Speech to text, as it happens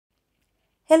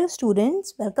Hello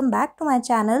students, welcome back to my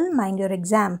channel Mind Your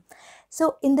Exam.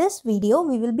 So in this video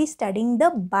we will be studying the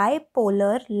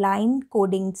bipolar line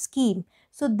coding scheme.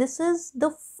 So this is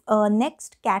the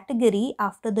next category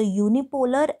after the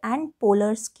unipolar and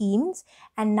polar schemes,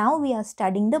 and now we are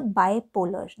studying the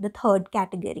bipolar, the third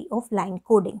category of line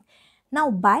coding.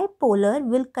 Now bipolar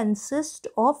will consist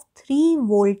of three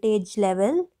voltage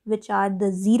level, which are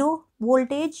the 0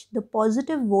 voltage, the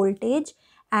positive voltage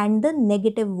and the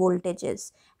negative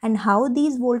voltages. And how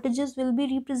these voltages will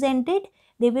be represented?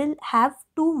 They will have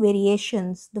two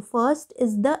variations. The first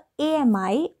is the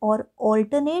AMI or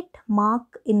alternate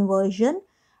mark inversion,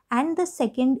 and the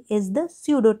second is the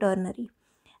pseudoternary.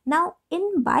 Now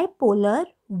in bipolar,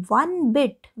 one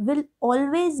bit will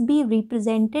always be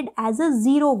represented as a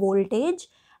 0 voltage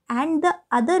and the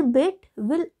other bit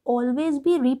will always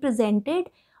be represented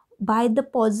by the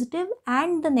positive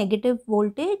and the negative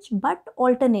voltage, but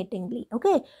alternatingly.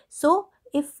 Okay, so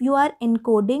if you are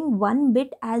encoding one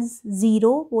bit as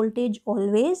 0 voltage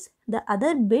always, the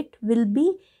other bit will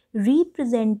be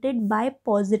represented by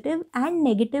positive and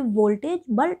negative voltage,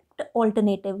 but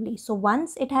alternatively. So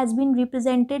once it has been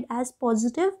represented as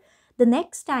positive, the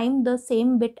next time the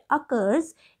same bit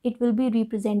occurs, it will be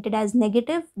represented as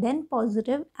negative, then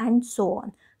positive, and so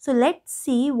on. So let's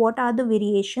see what are the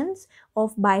variations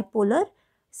of bipolar.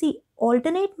 See,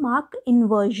 alternate mark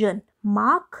inversion.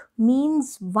 Mark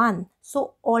means 1.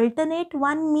 So alternate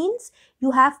 1 means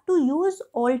you have to use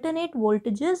alternate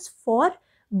voltages for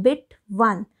bit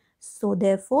 1. So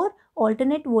therefore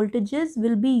alternate voltages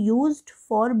will be used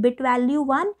for bit value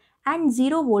 1 and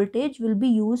 0 voltage will be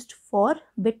used for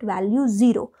bit value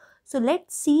 0. So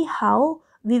let's see how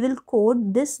we will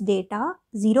code this data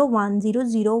 0, 1, 0,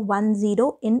 0, 1,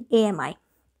 0 in AMI.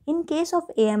 In case of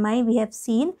AMI, we have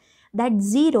seen that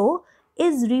 0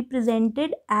 is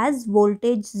represented as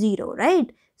voltage 0,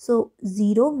 right? So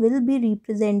 0 will be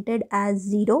represented as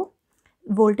 0,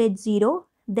 voltage 0.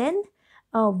 Then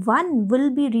 1 will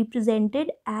be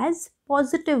represented as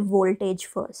positive voltage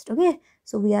first. Okay,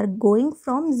 so we are going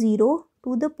from 0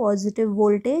 to the positive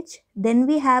voltage. Then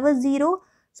we have a 0,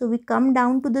 so we come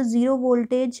down to the 0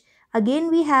 voltage. Again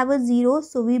we have a 0,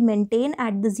 so we maintain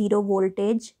at the 0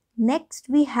 voltage. Next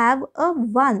we have a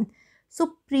 1.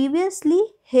 So previously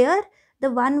here the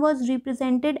 1 was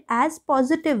represented as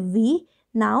positive V.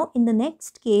 Now in the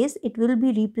next case it will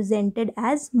be represented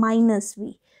as minus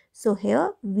V. So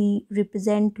here we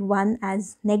represent 1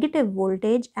 as negative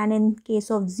voltage, and in case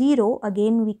of 0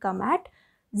 again we come at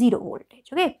 0 voltage.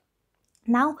 Okay.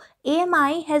 Now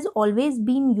AMI has always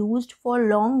been used for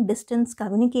long distance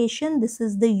communication. This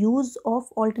is the use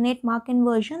of alternate mark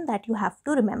inversion that you have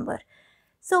to remember.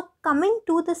 So coming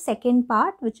to the second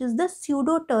part, which is the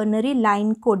pseudo-ternary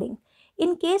line coding.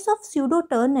 In case of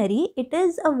pseudo-ternary, it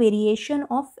is a variation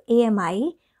of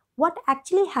AMI. What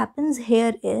actually happens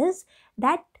here is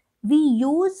that we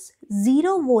use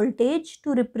 0 voltage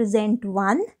to represent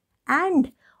 1,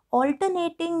 and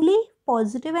alternatingly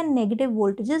positive and negative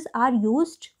voltages are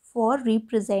used for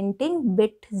representing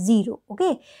bit 0.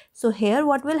 Okay, so here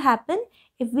what will happen?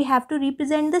 If we have to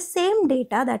represent the same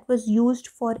data that was used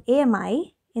for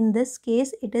AMI, in this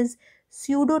case it is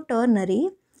pseudo-ternary.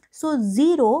 So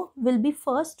 0 will be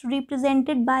first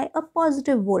represented by a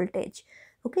positive voltage.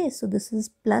 Okay, so this is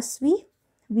plus V.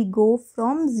 We go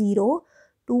from 0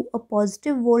 to a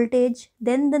positive voltage.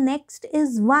 Then the next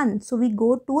is 1. So we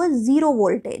go to a 0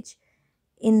 voltage.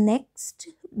 In next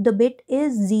the bit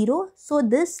is 0. So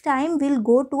this time we'll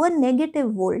go to a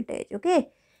negative voltage.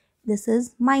 Okay, this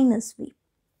is minus V.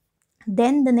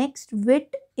 Then the next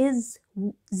bit is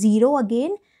 0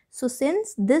 again. So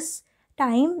since this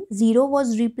time 0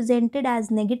 was represented as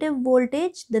negative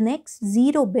voltage, the next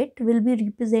 0 bit will be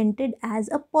represented as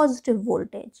a positive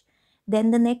voltage.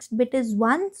 Then the next bit is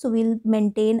 1, so we'll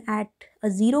maintain at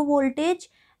a 0 voltage,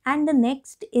 and the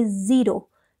next is 0.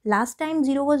 Last time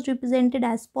 0 was represented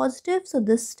as positive, so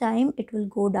this time it will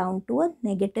go down to a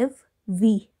negative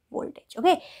V voltage.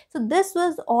 Okay, so this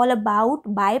was all about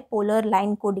bipolar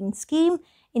line coding scheme.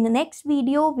 In the next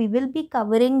video, we will be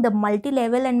covering the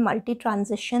multi-level and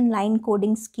multi-transition line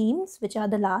coding schemes, which are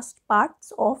the last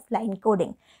parts of line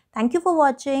coding. Thank you for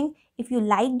watching. If you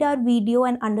liked our video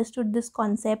and understood this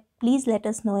concept, please let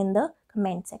us know in the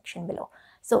comment section below.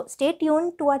 So stay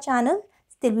tuned to our channel.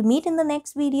 Till we meet in the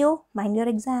next video. Mind your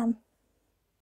exam.